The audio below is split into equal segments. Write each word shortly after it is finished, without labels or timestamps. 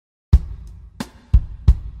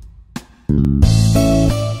Hello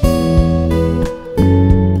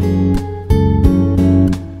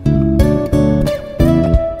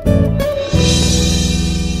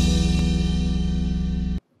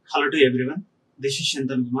to everyone. This is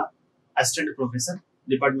Shantan Kumar, Assistant Professor,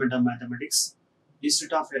 Department of Mathematics,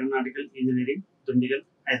 Institute of Aeronautical Engineering, Dundigal,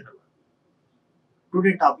 Hyderabad.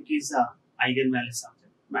 Today's topic is the eigenvalues of the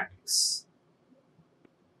matrix.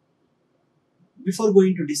 Before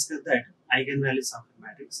going to discuss that eigenvalues of the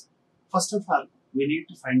matrix, first of all, we need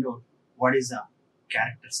to find out what is the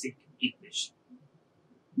characteristic equation.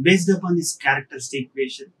 Based upon this characteristic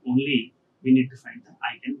equation only, we need to find the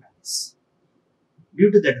eigenvalues.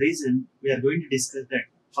 Due to that reason, we are going to discuss that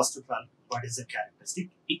first of all, what is the characteristic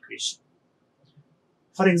equation.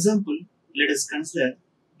 For example, let us consider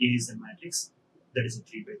A is a matrix that is a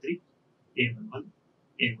 3 by 3, A11,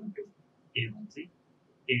 A12, A13,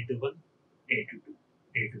 A21, A22,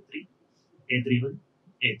 A23, A31,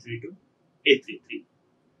 A32, A33,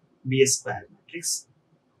 be a square matrix.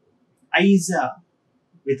 I is a,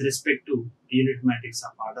 with respect to unit matrix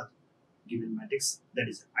of order given matrix, that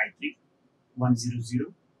is I3, 1 0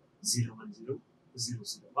 0 0 1 0 0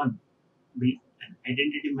 0 1 be an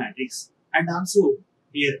identity matrix, and also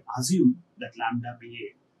here assume that lambda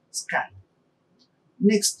be a scalar.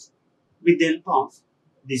 Next, with the help of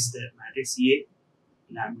this the matrix A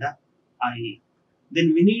lambda I,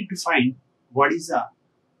 then we need to find what is the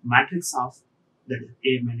matrix of that is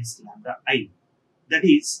A minus lambda I, that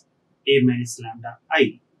is A minus lambda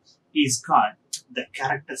I is called the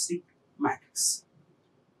characteristic matrix.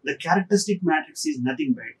 The characteristic matrix is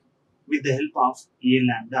nothing but with the help of A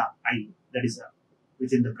lambda I, that is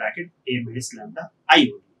within the bracket A minus lambda I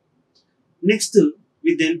only. Next,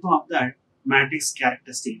 with the help of that matrix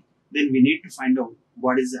characteristic, then we need to find out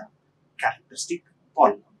what is a characteristic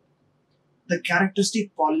polynomial. The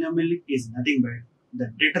characteristic polynomial is nothing but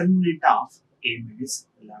the determinant of A minus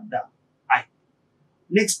lambda I.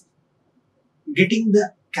 Next, getting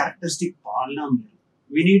the characteristic polynomial,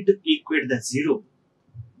 we need to equate the zero.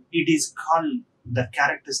 It is called the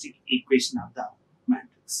characteristic equation of the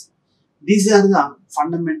matrix. These are the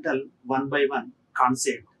fundamental one by one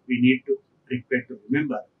concept we need to require to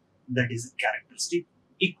remember, that is a characteristic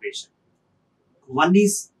equation. One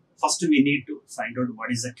is, first we need to find out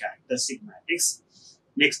what is the characteristic matrix.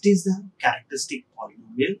 Next is the characteristic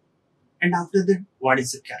polynomial, and after that what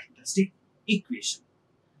is the characteristic equation.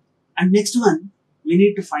 And next one, we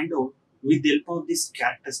need to find out with the help of this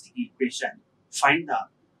characteristic equation, find the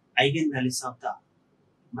eigenvalues of the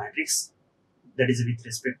matrix, that is with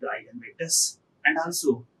respect to eigenvectors, and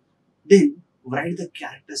also then write the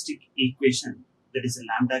characteristic equation, that is a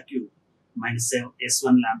lambda cube minus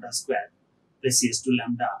s1 lambda square plus s2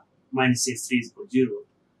 lambda minus s3 is equal to 0,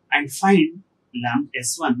 and find lambda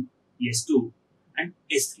s1, s2 and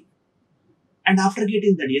s3. And after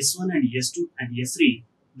getting that s1 and s2 and s3,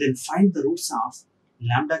 then find the roots of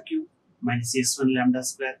lambda cube minus s1 lambda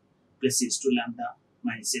square plus s2 lambda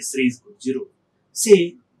minus s3 is equal to 0.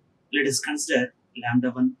 Say, let us consider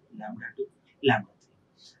lambda 1, lambda 2, lambda 3.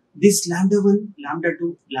 This lambda 1, lambda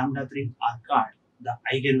 2, lambda 3 are called the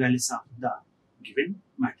eigenvalues of the given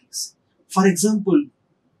matrix. For example,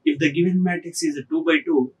 if the given matrix is a 2 by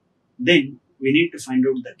 2, then we need to find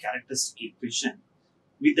out the characteristic equation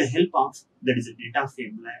with the help of, that is a data of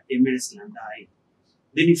A minus lambda I.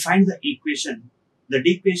 Then you find the equation. The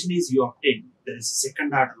equation is you obtain, there is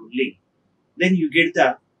second order only. Then you get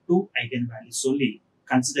the two eigenvalues only.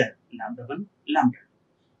 Consider lambda 1, lambda 2.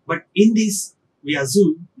 But in this, we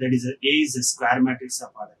assume that is A is a square matrix of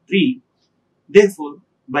order 3. Therefore,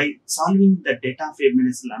 by solving the data of A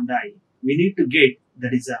minus lambda I, we need to get,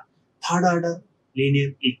 that is a third order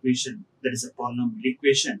linear equation, that is a polynomial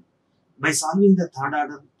equation. By solving the third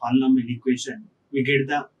order polynomial equation, we get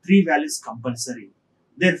the three values compulsory.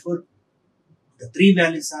 Therefore, the three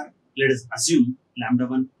values are, let us assume lambda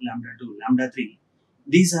 1, lambda 2, lambda 3.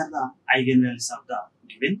 These are the eigenvalues of the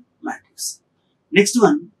given matrix. Next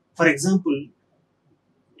one, for example,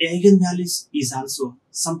 eigenvalues is also,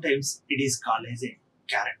 sometimes it is called as a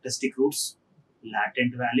characteristic roots,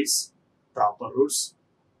 latent values, proper roots,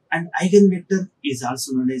 and eigenvector is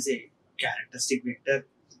also known as a characteristic vector,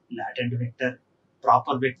 latent vector,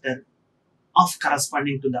 proper vector of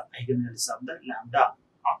corresponding to the eigenvalues of the lambda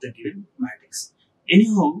of the given matrix.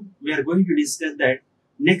 Anyhow, we are going to discuss that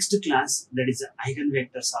next class, that is the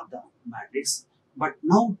eigenvectors of the matrix. But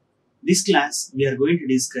now, this class, we are going to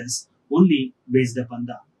discuss only based upon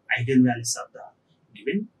the eigenvalues of the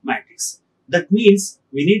given matrix. That means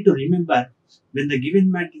we need to remember when the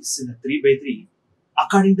given matrix is a 3 by 3,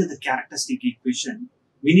 according to the characteristic equation,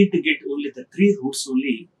 we need to get only the 3 roots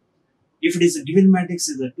only. If it is a given matrix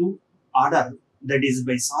is a 2, order, that is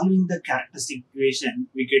by solving the characteristic equation,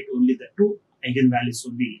 we get only the two eigenvalues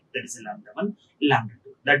only, that is lambda 1, lambda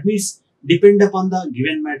 2. That means depend upon the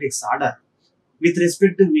given matrix order, with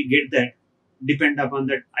respect to we get that depend upon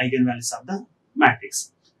the eigenvalues of the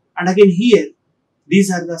matrix. And again here,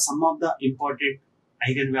 these are the some of the important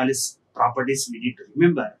eigenvalues properties we need to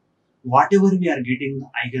remember. Whatever we are getting the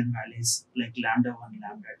eigenvalues like lambda 1,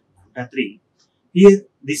 lambda 2, lambda 3, here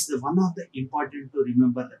this is one of the important to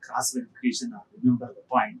remember the cross verification or remember the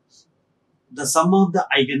point. The sum of the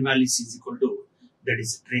eigenvalues is equal to, that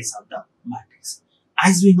is the trace of the matrix.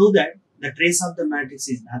 As we know that the trace of the matrix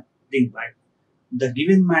is nothing but the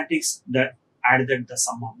given matrix that added the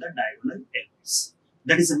sum of the diagonal elements.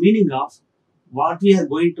 That is the meaning of what we are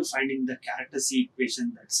going to find in the characteristic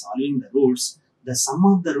equation, that solving the roots, the sum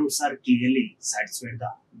of the roots are clearly satisfied the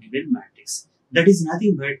given matrix. That is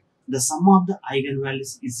nothing but the sum of the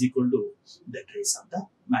eigenvalues is equal to the trace of the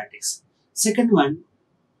matrix. Second one,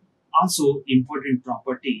 also important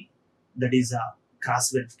property, that is a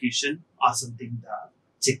cross verification or something, the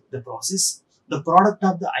check the process. The product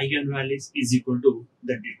of the eigenvalues is equal to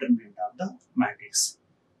the determinant of the matrix.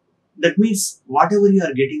 That means whatever you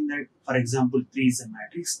are getting that, for example, 3 is a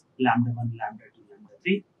matrix, lambda 1, lambda 2, lambda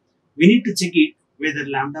 3. We need to check it whether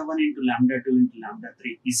lambda 1 into lambda 2 into lambda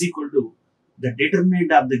 3 is equal to the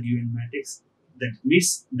determinant of the given matrix. That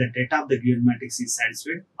means the data of the given matrix is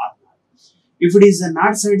satisfied or not. If it is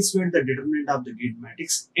not satisfied the determinant of the given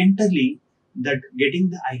matrix, entirely that getting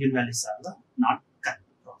the eigenvalues are the not correct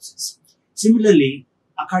process. Similarly,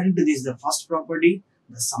 according to this, the first property,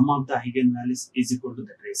 the sum of the eigenvalues is equal to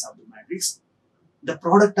the trace of the matrix. The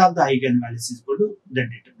product of the eigenvalues is equal to the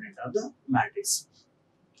determinant of the matrix.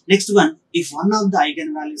 Next one, if one of the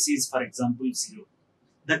eigenvalues is, for example, 0,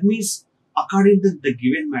 that means according to the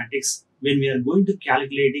given matrix, when we are going to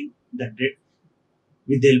calculating the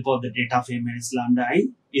with the help of the data of a minus lambda I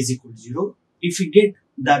is equal to 0, if we get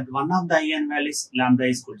that one of the eigenvalues lambda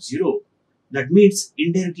is equal to 0, that means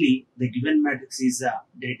indirectly the given matrix is a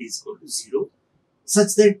data is equal to 0,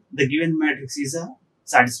 such that the given matrix is a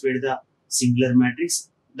satisfied the singular matrix,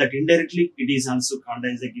 that indirectly it is also called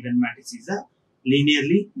as the given matrix is a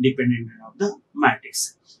linearly dependent of the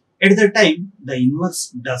matrix. At the time, the inverse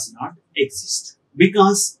does not exist,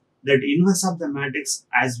 because that inverse of the matrix,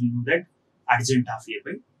 as we know that adjacent of A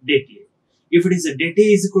by det A. If it is a det A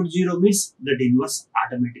is equal to 0 means that inverse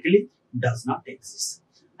automatically does not exist.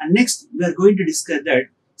 And next we are going to discuss that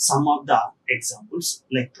some of the examples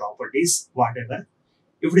like properties, whatever.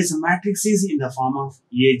 If it is a matrix is in the form of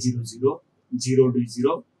A00, 000,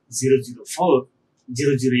 004,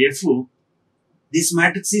 00F, this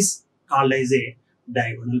matrix is called as a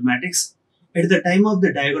diagonal matrix. At the time of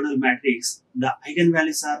the diagonal matrix, the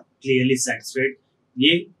eigenvalues are clearly satisfied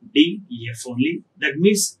A, D, F only. That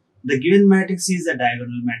means the given matrix is a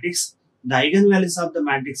diagonal matrix. The eigenvalues of the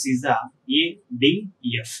matrix is a A, D,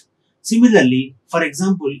 F. Similarly, for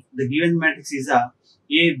example, the given matrix is a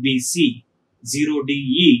B, C, 0, D,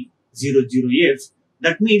 E, 0, F.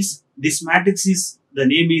 That means this matrix is, the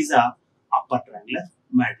name is a upper triangular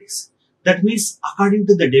matrix. That means according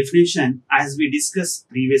to the definition, as we discussed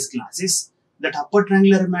previous classes, that upper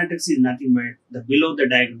triangular matrix is nothing but the below the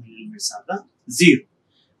diagonal elements are the 0.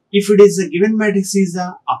 If it is a given matrix is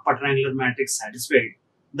a upper triangular matrix satisfied,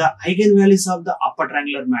 the eigenvalues of the upper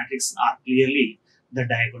triangular matrix are clearly the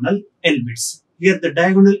diagonal elements. Here the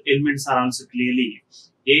diagonal elements are also clearly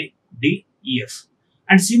A, D, F.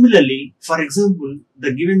 And similarly, for example,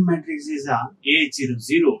 the given matrix is a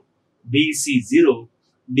A00, BC0,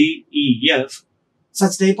 DEF.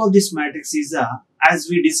 Such type of this matrix is a, as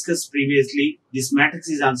we discussed previously, this matrix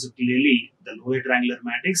is also clearly the lower triangular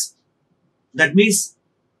matrix. That means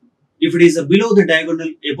if it is a below the diagonal,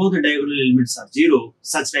 above the diagonal elements are 0,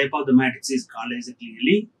 such type of the matrix is called as a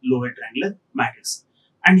clearly lower triangular matrix.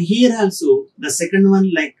 And here also the second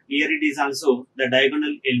one, like here it is also the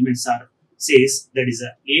diagonal elements are says that is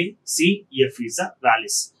a C, F is a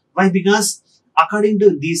values. Why? Because according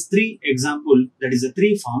to these three example, that is the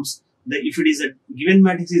three forms, if it is a given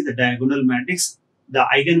matrix is the diagonal matrix, the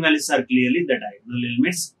eigenvalues are clearly the diagonal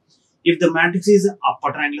elements. If the matrix is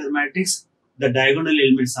upper triangular matrix, the diagonal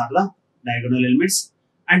elements are the diagonal elements.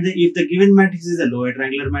 And if the given matrix is a lower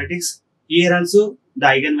triangular matrix, here also the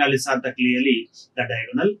eigenvalues are the clearly the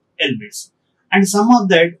diagonal elements. And some of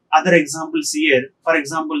that other examples here, for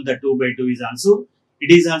example, the 2 by 2 is also, it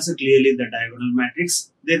is also clearly the diagonal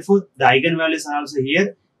matrix. Therefore, the eigenvalues are also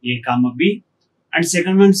here A comma B. And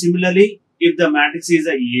second one, similarly, if the matrix is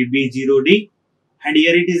a AB0D, and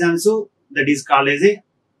here it is also, that is called as a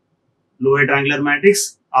lower triangular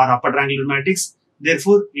matrix or upper triangular matrix.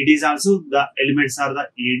 Therefore, it is also the elements are the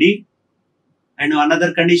AD And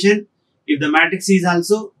another condition, if the matrix is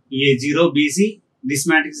also A0, BC, this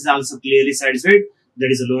matrix is also clearly satisfied. That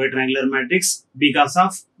is a lower triangular matrix because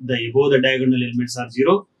of the above the diagonal elements are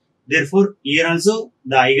 0. Therefore, here also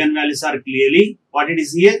the eigenvalues are clearly what it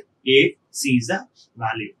is here, A, C is the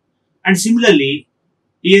value. And similarly,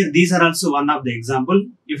 here these are also one of the example.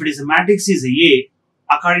 If it is a matrix is A,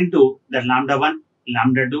 according to the lambda 1,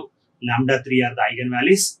 lambda 2, lambda 3 are the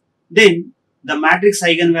eigenvalues, then the matrix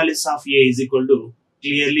eigenvalues of A is equal to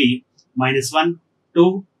clearly -1,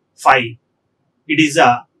 2, 5. It is a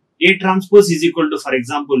transpose is equal to, for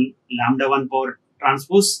example, lambda 1 power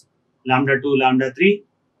transpose, lambda 2, lambda 3.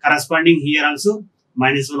 Corresponding here also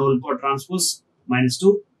 -1 whole power transpose,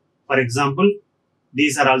 -2. For example,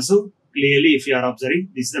 these are also clearly, if you are observing,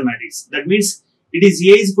 this is the matrix. That means it is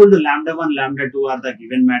A is equal to lambda 1, lambda 2 are the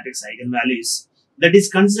given matrix eigenvalues. That is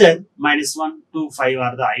considered -1, 2, 5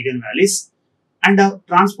 are the eigenvalues. And the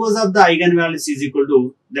transpose of the eigenvalues is equal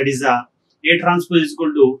to, that is a transpose is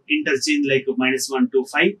equal to interchange like -1, 2,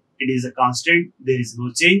 5. It is a constant, there is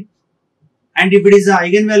no change. And if it is the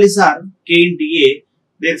eigenvalues are k into A,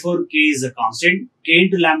 therefore k is a constant. K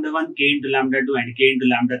into lambda 1, k into lambda 2 and k into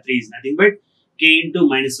lambda 3 is nothing but k into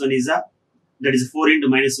 -1 is a, that is 4 into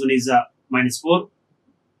 -1 is a -4.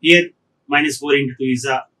 Here -4 into 2 is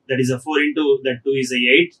a, that is a 4 into that 2 is a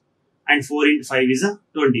 8 and 4 into 5 is a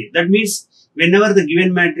 20. That means whenever the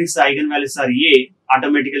given matrix the eigenvalues are A,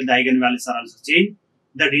 automatically the eigenvalues are also changed.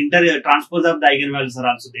 That transpose of the eigenvalues are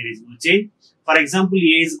also there is no change. For example,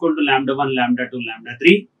 A is equal to lambda 1, lambda 2, lambda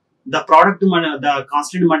 3. The product, the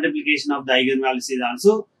constant multiplication of the eigenvalues is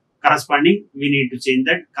also corresponding. We need to change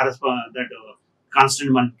that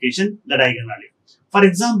constant multiplication, that eigenvalue. For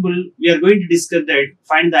example, we are going to discuss that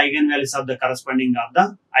find the eigenvalues of the corresponding of the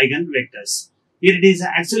eigenvectors. Here it is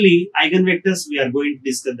actually eigenvectors we are going to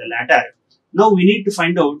discuss the latter. Now we need to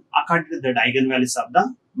find out according to the eigenvalues of the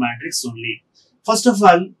matrix only. First of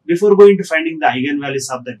all, before going to finding the eigenvalues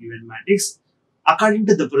of the given matrix, according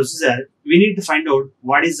to the procedure, we need to find out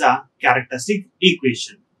what is the characteristic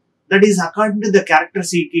equation. That is, according to the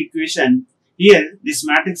characteristic equation, here this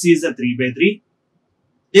matrix is a 3 by 3.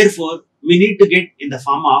 Therefore, we need to get in the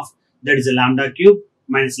form of, that is a lambda cube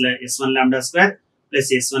minus s1 lambda square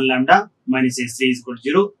plus s1 lambda minus s3 is equal to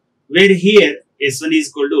 0. Where here s1 is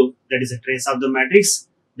equal to, that is a trace of the matrix,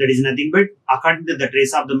 that is nothing but, according to the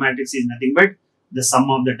trace of the matrix is nothing but the sum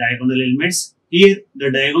of the diagonal elements. Here the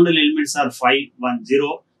diagonal elements are 5, 1,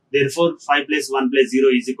 0. Therefore, 5 plus 1 plus 0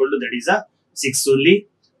 is equal to, that is a 6 only.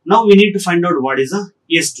 Now we need to find out what is a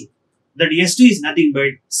S2. That S2 is nothing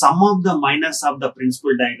but sum of the minus of the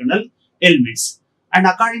principal diagonal elements. And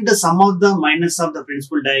according to sum of the minus of the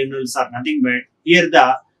principal diagonals are nothing but, here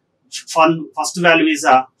the first value is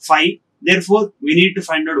a 5. Therefore, we need to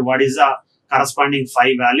find out what is the corresponding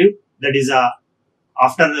 5 value. That is a,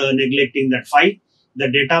 after neglecting that 5, the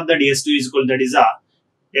data of that S2 is equal, that is a,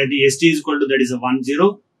 the ST is equal to, that is a 1,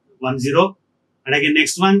 0, 1, 0. And again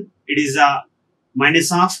next one, it is a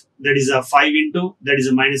minus of, that is a 5 into, that is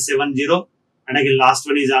a minus 7, 0. And again last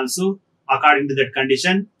one is also according to that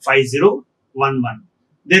condition 5, 0, 1, 1.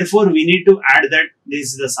 Therefore, we need to add that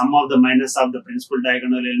this is the sum of the minus of the principal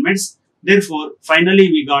diagonal elements. Therefore, finally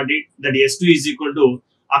we got it that S2 is equal to,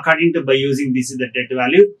 according to by using this is the dead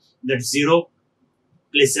value, that 0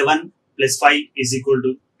 plus 7 plus 5 is equal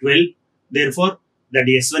to 12. Therefore, that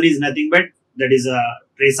S1 is nothing but, that is a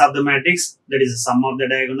trace of the matrix, that is the sum of the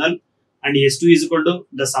diagonal, and S2 is equal to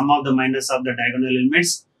the sum of the minus of the diagonal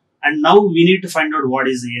elements. And now we need to find out what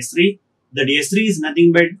is the S3. That S3 is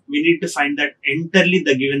nothing but, we need to find that entirely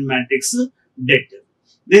the given matrix data.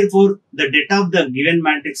 Therefore, the data of the given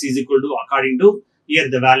matrix is equal to, according to, here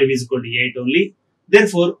the value is equal to 8 only.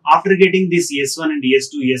 Therefore, after getting this S1 and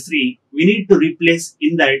S2, S3, we need to replace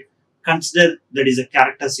in that, consider that is a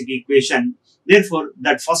characteristic equation. Therefore,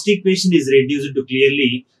 that first equation is reduced to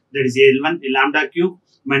clearly, that is L1 lambda cube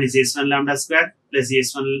minus S1 lambda square plus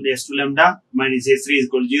S1 S2 lambda minus S3 is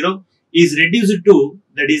equal to 0 is reduced to,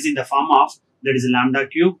 that is in the form of, that is lambda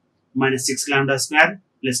cube minus 6 lambda square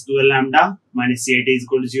plus 12 lambda minus 8 is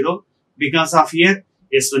equal to 0. Because of here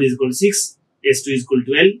S1 is equal to 6, S2 is equal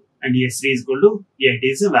to 12 and S3 is equal to 8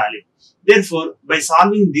 is a value. Therefore, by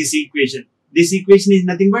solving this equation is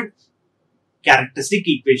nothing but characteristic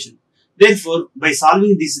equation. Therefore, by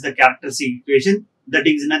solving this is the characteristic equation, that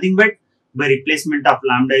is nothing but by replacement of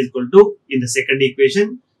lambda is equal to, in the second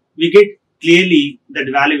equation, we get clearly that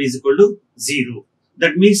value is equal to 0.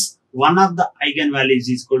 That means one of the eigenvalues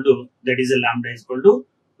is equal to, that is a lambda is equal to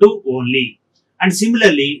 2 only. And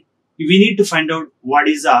similarly, we need to find out what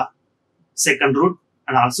is a second root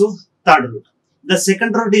and also third root. The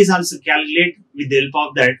second root is also calculated with the help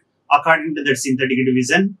of that according to that synthetic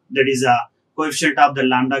division, that is a coefficient of the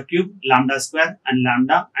lambda cube, lambda square and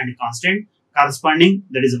lambda and constant corresponding,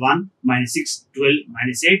 that is 1, minus 6, 12,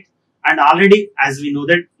 minus 8. And already as we know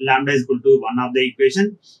that lambda is equal to 1 of the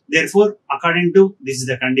equation. Therefore, according to this is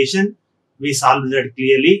the condition, we solve that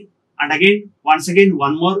clearly. And again, once again,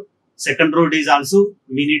 one more second root is also,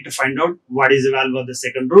 we need to find out what is the value of the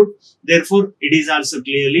second root. Therefore, it is also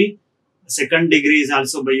clearly second degree is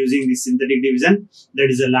also by using this synthetic division, that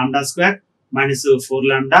is a lambda square minus 4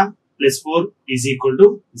 lambda plus 4 is equal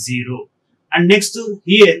to 0. And next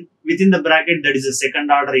here within the bracket, that is a second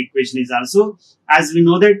order equation is also, as we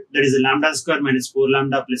know that is a lambda square minus 4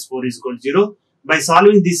 lambda plus 4 is equal to 0. By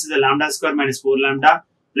solving this is a lambda square minus 4 lambda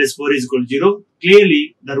plus 4 is equal to 0.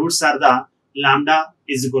 Clearly the roots are the lambda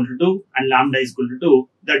is equal to 2 and lambda is equal to 2.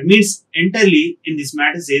 That means entirely in this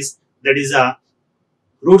matrices, that is a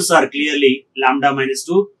roots are clearly lambda minus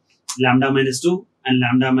 2 and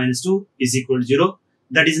lambda minus 2 is equal to 0.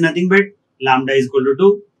 That is nothing but lambda is equal to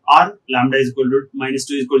 2 or lambda is equal to minus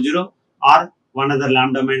 2 is equal to 0 or one other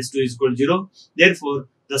lambda minus 2 is equal to 0. Therefore,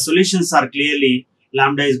 the solutions are clearly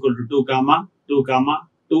lambda is equal to 2 comma 2 comma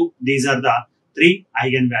 2. These are the three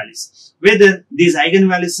eigenvalues. Whether these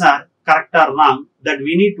eigenvalues are correct or wrong, that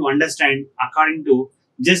we need to understand according to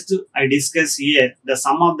just I discuss here the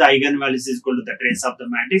sum of the eigenvalues is equal to the trace of the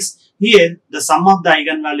matrix. Here the sum of the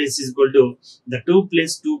eigenvalues is equal to the 2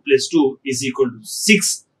 plus 2 plus 2 is equal to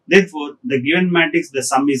 6. Therefore, the given matrix the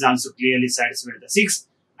sum is also clearly satisfied the 6.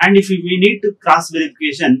 And if we need to cross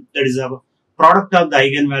verification, that is a product of the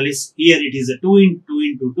eigenvalues, here it is a 2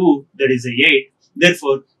 into 2, that is a 8.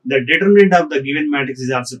 Therefore, the determinant of the given matrix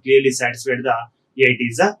is also clearly satisfied the 8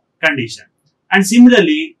 is a condition. And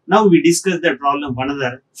similarly, now we discuss the problem one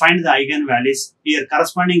another, find the eigenvalues. Here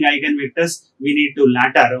corresponding eigenvectors we need to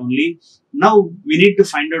later only. Now we need to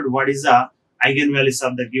find out what is the eigenvalues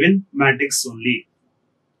of the given matrix only.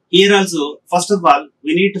 Here also, first of all,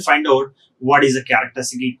 we need to find out what is the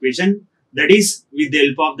characteristic equation. That is with the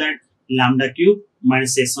help of that lambda cube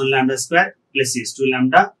minus s1 lambda square plus s2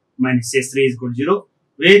 lambda minus s3 is equal to 0.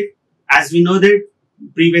 Where as we know that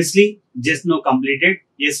previously just now completed,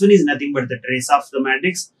 S1 is nothing but the trace of the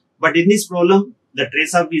matrix. But in this problem, the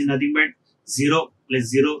trace of is nothing but 0 plus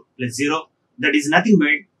 0 plus 0. That is nothing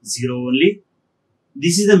but 0 only.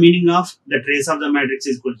 This is the meaning of the trace of the matrix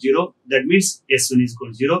is equal to 0. That means S1 is equal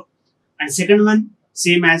to 0. And second one,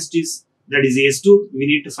 same as it is, that is S2. We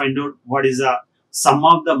need to find out what is the sum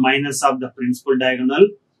of the minus of the principal diagonal.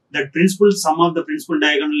 That principal sum of the principal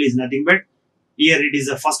diagonal is nothing but, here it is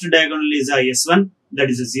the first diagonal is a S1, that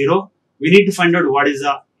is a 0. We need to find out what is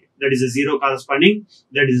a, that is a 0 corresponding,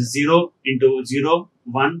 that is 0 into 0,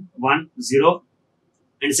 1, 1, 0.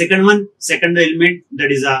 And second one, second element,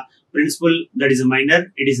 that is a principal, that is a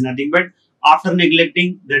minor, it is nothing but after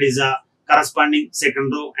neglecting, that is a corresponding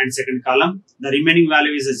second row and second column. The remaining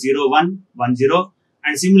value is a 0, 1, 1, 0.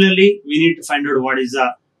 And similarly, we need to find out what is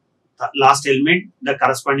the last element, the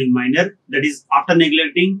corresponding minor, that is after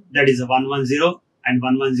neglecting, that is a 1, 1, 0 and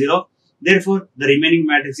 1, 1, 0. Therefore, the remaining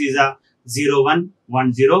matrix is a 0, 1,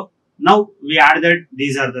 1, 0. Now, we add that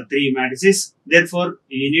these are the three matrices. Therefore,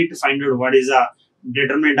 you need to find out what is the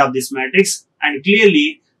determinant of this matrix. And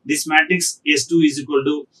clearly, this matrix S2 is equal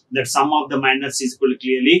to that sum of the minors is equal to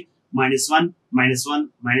clearly minus 1, minus 1,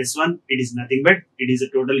 minus 1. It is nothing but it is a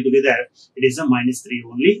total together. It is a minus 3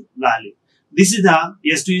 only value. This is the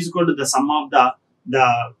S2 is equal to the sum of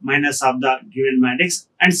the minus of the given matrix.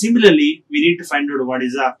 And similarly, we need to find out what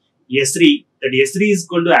is the S3. That S3 is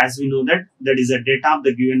equal to, as we know that is the data of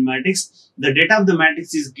the given matrix. The data of the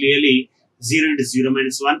matrix is clearly 0 into 0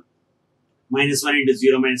 minus 1, minus 1 into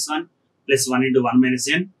 0 minus 1, plus 1 into 1 minus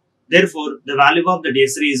n. Therefore, the value of the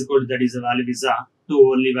S3 is equal to, that is the value is a 2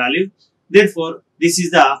 only value. Therefore, this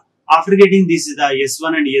is the, after getting this is the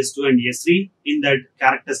S1 and S2 and S3 in that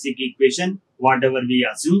characteristic equation, whatever we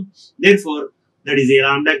assume. Therefore, that is a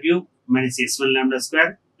lambda cube minus S1 lambda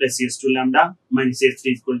square plus S2 lambda minus S3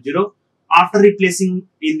 is equal to 0. After replacing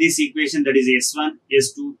in this equation, that is S1,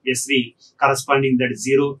 S2, S3 corresponding, that is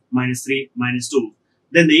 0, minus 3, minus 2.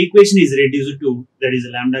 Then the equation is reduced to, that is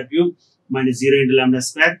a lambda cube minus 0 into lambda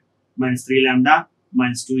square minus 3 lambda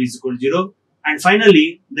minus 2 is equal to 0. And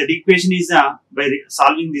finally, that equation is by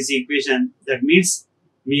solving this equation, that means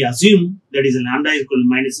we assume that is a lambda is equal to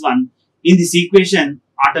minus 1. In this equation,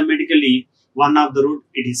 automatically one of the root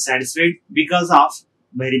it is satisfied because of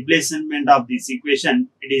by replacement of this equation,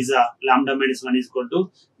 it is a lambda minus 1 is equal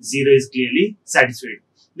to 0 is clearly satisfied.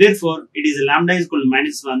 Therefore, it is a lambda is equal to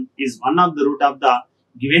minus 1 is one of the root of the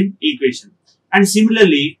given equation. And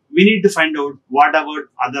similarly, we need to find out what about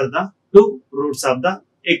other the two roots of the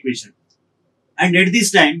equation. And at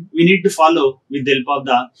this time, we need to follow with the help of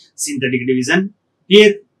the synthetic division.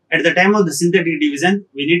 Here, at the time of the synthetic division,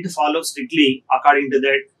 we need to follow strictly according to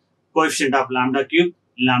that coefficient of lambda cube,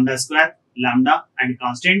 lambda square, lambda and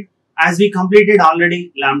constant. As we completed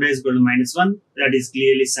already, lambda is equal to -1, that is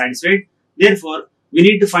clearly satisfied. Therefore, we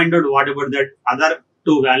need to find out what about that other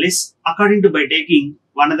two values. According to by taking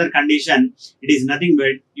one other condition, it is nothing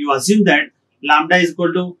but you assume that lambda is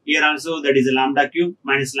equal to here also that is a lambda cube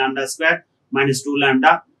minus lambda square minus 2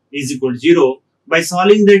 lambda is equal to 0. By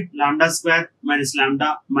solving that lambda square minus lambda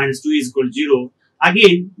minus 2 is equal to 0,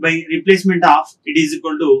 again by replacement of it is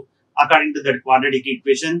equal to according to that quadratic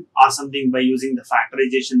equation or something by using the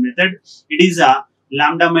factorization method, it is a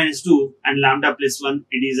lambda minus 2 and lambda plus 1,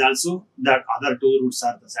 it is also the other two roots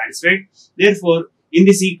are satisfied. Therefore, in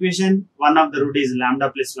this equation, one of the root is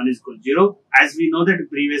lambda plus 1 is equal to 0. As we know that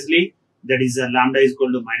previously, that is lambda is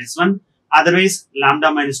equal to -1. Otherwise, lambda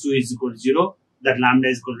minus 2 is equal to 0. That lambda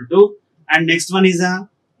is equal to 2. And next one is a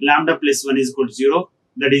lambda plus 1 is equal to 0.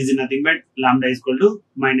 That is nothing but lambda is equal to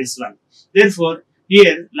 -1. Therefore,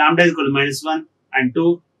 here lambda is equal to -1 and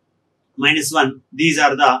 2 -1. These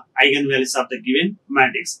are the eigenvalues of the given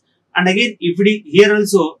matrix. And again, if it here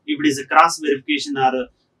also, if it is a cross verification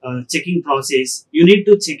or checking process, you need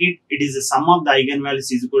to check it. It is the sum of the eigenvalues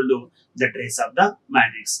is equal to the trace of the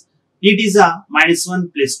matrix. It is a -1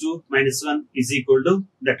 plus 2 -1 is equal to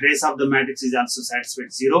the trace of the matrix is also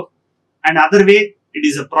satisfied 0. And other way, it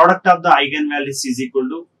is a product of the eigenvalues is equal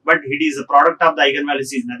to, but it is a product of the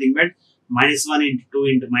eigenvalues is nothing but -1 into 2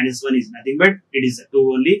 into -1 is nothing but it is a 2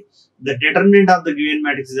 only. The determinant of the given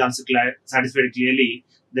matrix is also satisfied clearly,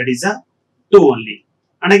 that is a 2 only.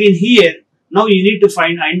 And again here, now you need to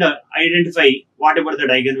find and identify what about the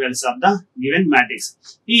eigenvalues of the given matrix.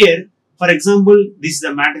 Here, for example, this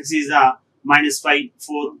the matrix is a -5,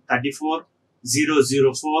 4, 34, 0,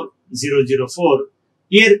 0, 4, 0, 0, 4.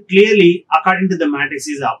 Here clearly according to the matrix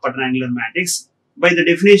is a upper triangular matrix. By the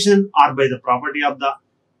definition or by the property of the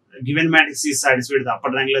given matrix is satisfied with the upper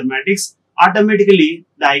triangular matrix, automatically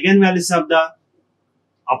the eigenvalues of the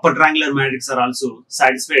upper triangular matrix are also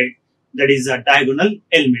satisfied, that is the diagonal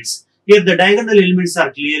elements. Here the diagonal elements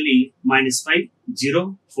are clearly -5,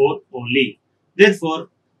 0, 4 only. Therefore,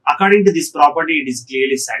 according to this property, it is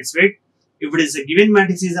clearly satisfied. If it is a given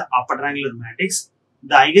matrix is an upper triangular matrix,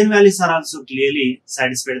 the eigenvalues are also clearly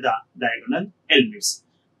satisfied the diagonal elements.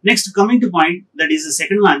 Next, coming to point, that is the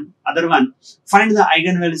second one, other one, find the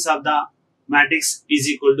eigenvalues of the matrix is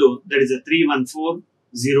equal to, that is a 3, 1, 4,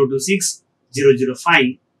 0, 2, 6, 0, 0,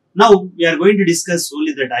 5. Now, we are going to discuss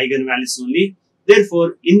only the eigenvalues only.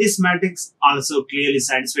 Therefore, in this matrix also clearly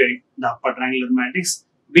satisfied the upper triangular matrix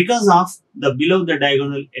because of the below the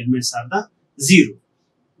diagonal elements are the 0.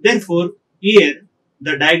 Therefore, here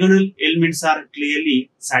the diagonal elements are clearly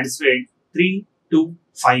satisfied 3, 2,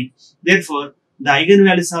 5. Therefore, the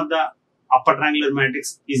eigenvalues of the upper triangular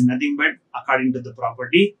matrix is nothing but according to the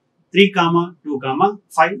property 3, 2,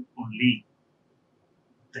 5 only.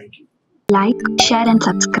 Thank you. Like, share and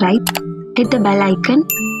subscribe. Hit the bell icon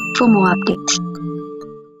for more updates.